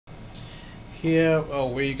Here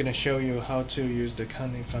we're going to show you how to use the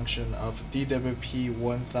counting function of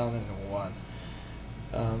DWP-1001.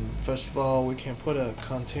 First of all, we can put a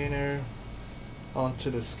container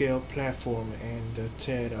onto the scale platform and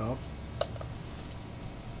tear it off.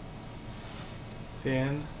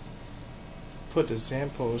 Then put the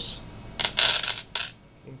samples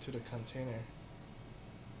into the container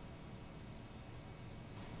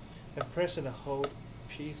and press and hold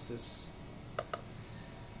pieces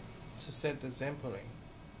to set the sampling.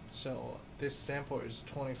 So this sample is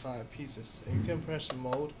 25 pieces. You can press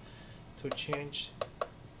mode to change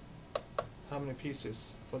how many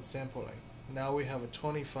pieces for the sampling. Now we have a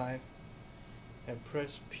 25 and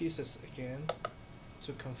press pieces again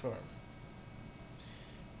to confirm.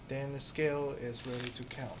 Then the scale is ready to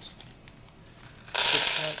count.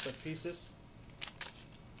 To count the pieces,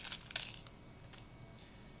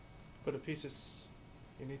 put the pieces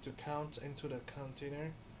you need to count into the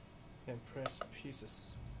container and press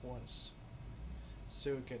pieces once so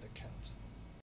you get the count.